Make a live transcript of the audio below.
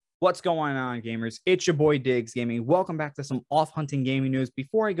What's going on, gamers? It's your boy Diggs Gaming. Welcome back to some off-hunting gaming news.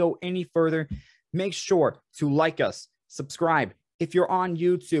 Before I go any further, make sure to like us, subscribe. If you're on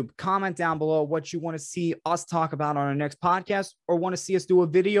YouTube, comment down below what you want to see us talk about on our next podcast or want to see us do a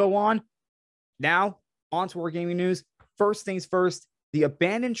video on. Now, on to our gaming news. First things first, the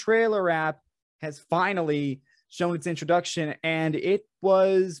abandoned trailer app has finally shown its introduction, and it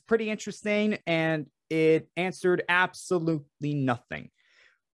was pretty interesting, and it answered absolutely nothing.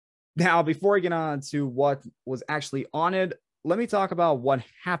 Now, before I get on to what was actually on it, let me talk about what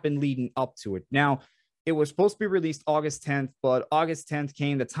happened leading up to it. Now, it was supposed to be released August 10th, but August 10th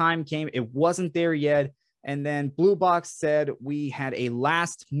came, the time came, it wasn't there yet. And then Blue Box said we had a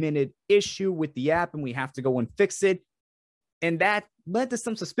last minute issue with the app and we have to go and fix it. And that led to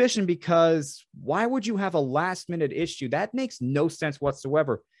some suspicion because why would you have a last minute issue? That makes no sense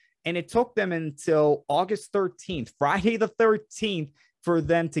whatsoever. And it took them until August 13th, Friday the 13th, for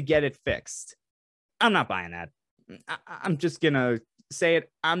them to get it fixed. I'm not buying that. I'm just going to say it.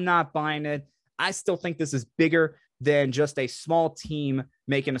 I'm not buying it. I still think this is bigger than just a small team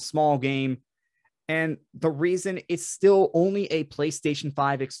making a small game. And the reason it's still only a PlayStation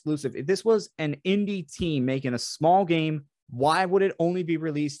 5 exclusive. If this was an indie team making a small game, why would it only be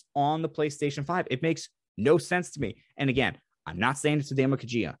released on the PlayStation 5? It makes no sense to me. And again, I'm not saying it's Hideo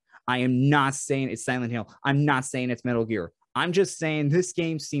Kojima. I am not saying it's Silent Hill. I'm not saying it's Metal Gear. I'm just saying this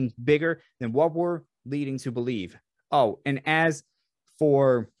game seems bigger than what we're leading to believe. Oh, and as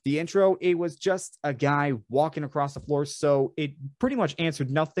for the intro, it was just a guy walking across the floor, so it pretty much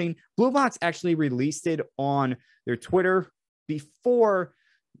answered nothing. Blue Box actually released it on their Twitter before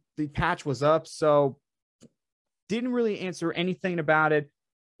the patch was up, so didn't really answer anything about it.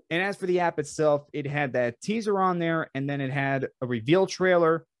 And as for the app itself, it had that teaser on there, and then it had a reveal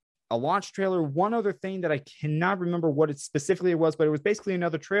trailer, a launch trailer, one other thing that I cannot remember what it specifically was, but it was basically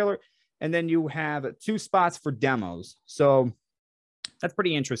another trailer. And then you have 2 spots for demos. So that's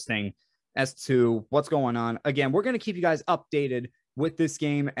pretty interesting as to what's going on. Again, we're going to keep you guys updated with this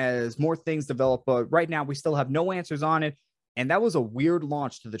game as more things develop, but right now we still have no answers on it. And that was a weird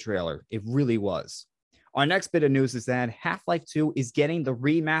launch to the trailer. It really was. Our next bit of news is that Half-Life 2 is getting the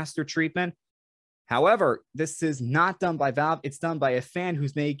remaster treatment. However, this is not done by Valve. It's done by a fan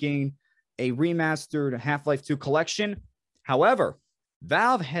who's making a remastered Half-Life 2 collection. However,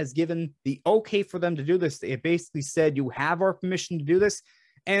 Valve has given the okay for them to do this. It basically said, you have our permission to do this.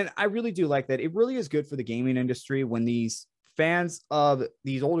 And I really do like that. It really is good for the gaming industry when these fans of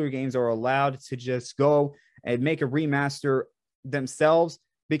these older games are allowed to just go and make a remaster themselves.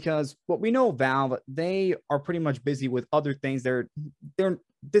 Because what we know, Valve, they are pretty much busy with other things.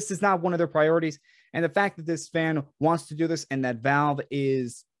 This is not one of their priorities. And the fact that this fan wants to do this and that Valve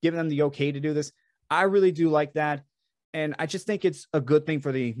is giving them the okay to do this, I really do like that. And I just think it's a good thing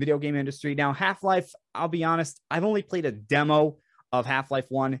for the video game industry. Now, Half-Life, I'll be honest, I've only played a demo of Half-Life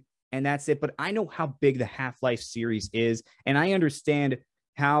 1, and that's it. But I know how big the Half-Life series is, and I understand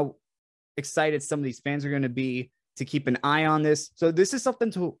how excited some of these fans are going to be to keep an eye on this. So this is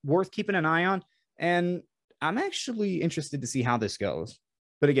something worth keeping an eye on, and I'm actually interested to see how this goes.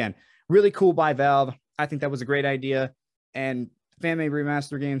 But again, really cool by Valve. I think that was a great idea. And fan-made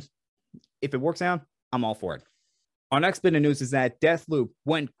remaster games, if it works out, I'm all for it. Our next bit of news is that Deathloop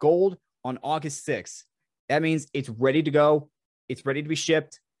went gold on August 6th. That means it's ready to go. It's ready to be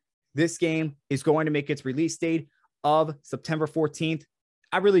shipped. This game is going to make its release date of September 14th.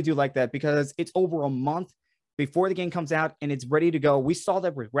 I really do like that because it's over a month before the game comes out and it's ready to go. We saw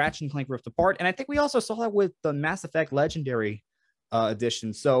that with Ratchet & Clank Rift Apart, and I think we also saw that with the Mass Effect Legendary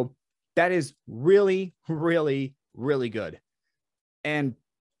edition. So that is really, really, really good. And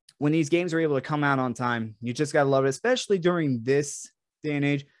when these games are able to come out on time, you just got to love it, especially during this day and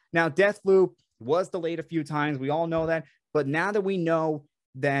age. Now, Deathloop was delayed a few times. We all know that. But now that we know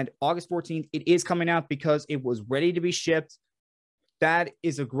that August 14th, it is coming out because it was ready to be shipped, that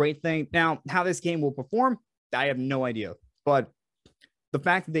is a great thing. Now, how this game will perform, I have no idea. But the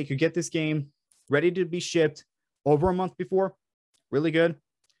fact that they could get this game ready to be shipped over a month before, really good.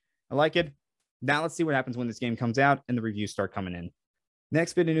 I like it. Now let's see what happens when this game comes out and the reviews start coming in.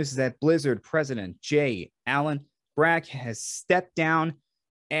 Next bit of news is that Blizzard president J. Allen Brack has stepped down,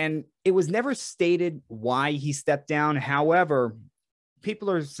 and it was never stated why he stepped down. However,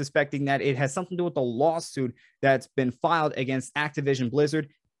 people are suspecting that it has something to do with the lawsuit that's been filed against Activision Blizzard.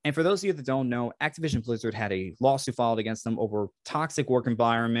 And for those of you that don't know, Activision Blizzard had a lawsuit filed against them over toxic work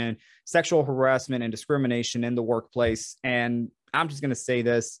environment, sexual harassment, and discrimination in the workplace. And I'm just going to say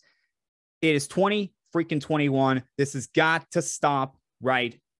this. It is 20 freaking 21. This has got to stop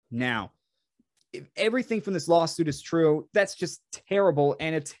right now. if everything from this lawsuit is true, that's just terrible,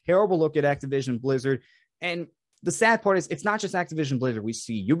 and a terrible look at Activision Blizzard. And the sad part is it's not just Activision Blizzard. We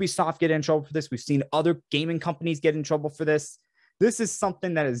see Ubisoft get in trouble for this. We've seen other gaming companies get in trouble for this. This is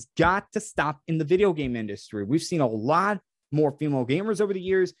something that has got to stop in the video game industry. We've seen a lot more female gamers over the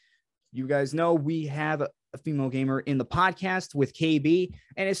years. You guys know we have a female gamer in the podcast with KB,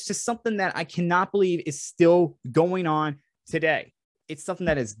 and it's just something that I cannot believe is still going on today. It's something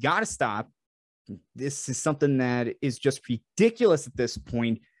that has got to stop. This is something that is just ridiculous at this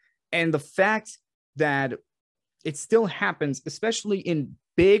point. And the fact that it still happens, especially in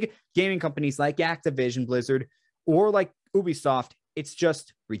big gaming companies like Activision Blizzard or like Ubisoft, it's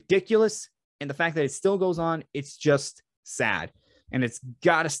just ridiculous. And the fact that it still goes on, it's just sad. And it's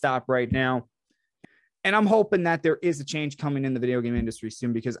got to stop right now. And I'm hoping that there is a change coming in the video game industry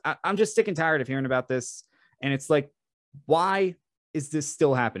soon, because I'm just sick and tired of hearing about this. And it's like, why is this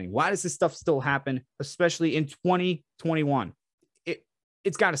still happening? Why does this stuff still happen, especially in 2021?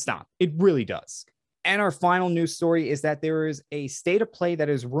 It's got to stop. It really does. And our final news story is that there is a state of play that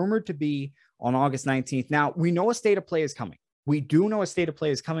is rumored to be on August 19th. Now, we know a state of play is coming. We do know a state of play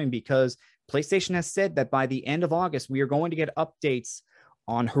is coming because PlayStation has said that by the end of August, we are going to get updates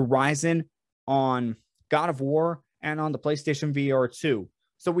on Horizon, on God of War, and on the PlayStation VR 2.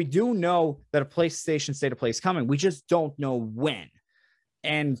 So we do know that a PlayStation state of play is coming. We just don't know when.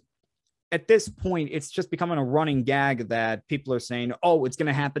 And at this point, it's just becoming a running gag that people are saying, oh, it's going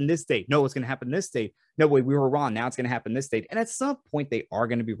to happen this date. No, it's going to happen this date. No, wait, we were wrong. Now it's going to happen this date. And at some point, they are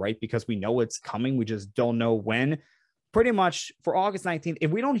going to be right because we know it's coming. We just don't know when. Pretty much for August 19th,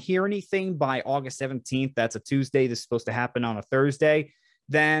 if we don't hear anything by August 17th, that's a Tuesday, this is supposed to happen on a Thursday,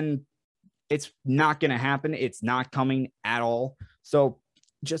 then it's not going to happen. It's not coming at all. So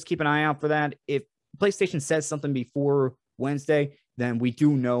just keep an eye out for that. If PlayStation says something before Wednesday, then we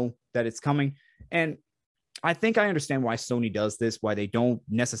do know that it's coming. And I think I understand why Sony does this, why they don't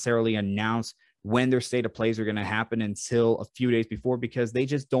necessarily announce when their state of plays are going to happen until a few days before, because they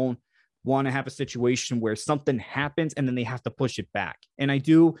just don't want to have a situation where something happens and then they have to push it back. And I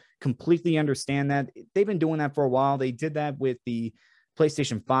do completely understand that. They've been doing that for a while. They did that with the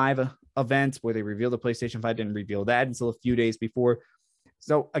PlayStation 5 event where they revealed the PlayStation 5, didn't reveal that until a few days before.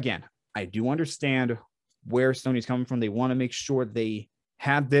 So again, I do understand where Sony's coming from. They want to make sure they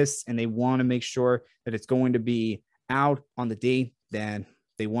have this, and they want to make sure that it's going to be out on the date that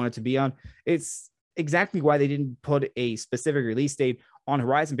they want it to be on. It's exactly why they didn't put a specific release date on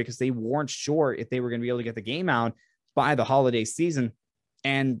Horizon, because they weren't sure if they were going to be able to get the game out by the holiday season.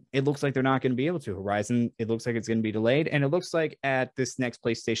 And it looks like they're not going to be able to. Horizon, it looks like it's going to be delayed. And it looks like at this next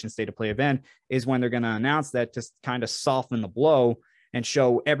PlayStation State of Play event is when they're going to announce that, just kind of soften the blow and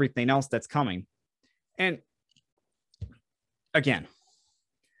show everything else that's coming. And again,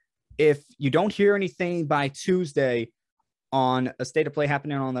 if you don't hear anything by Tuesday on a state of play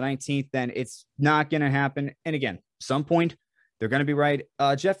happening on the 19th, then it's not going to happen. And again, some point, they're going to be right.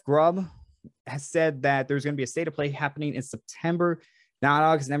 Jeff Grubb has said that there's going to be a state of play happening in September, not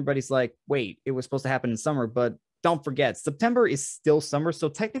August. And everybody's like, wait, it was supposed to happen in summer. But don't forget, September is still summer. So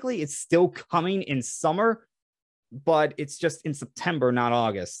technically, it's still coming in summer, but it's just in September, not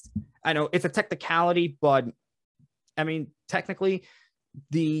August. I know it's a technicality, but I mean, technically,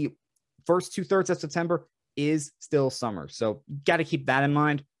 the first 2/3 of September is still summer. So got to keep that in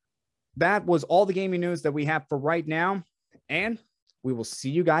mind. That was all the gaming news that we have for right now, and we will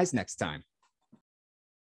see you guys next time.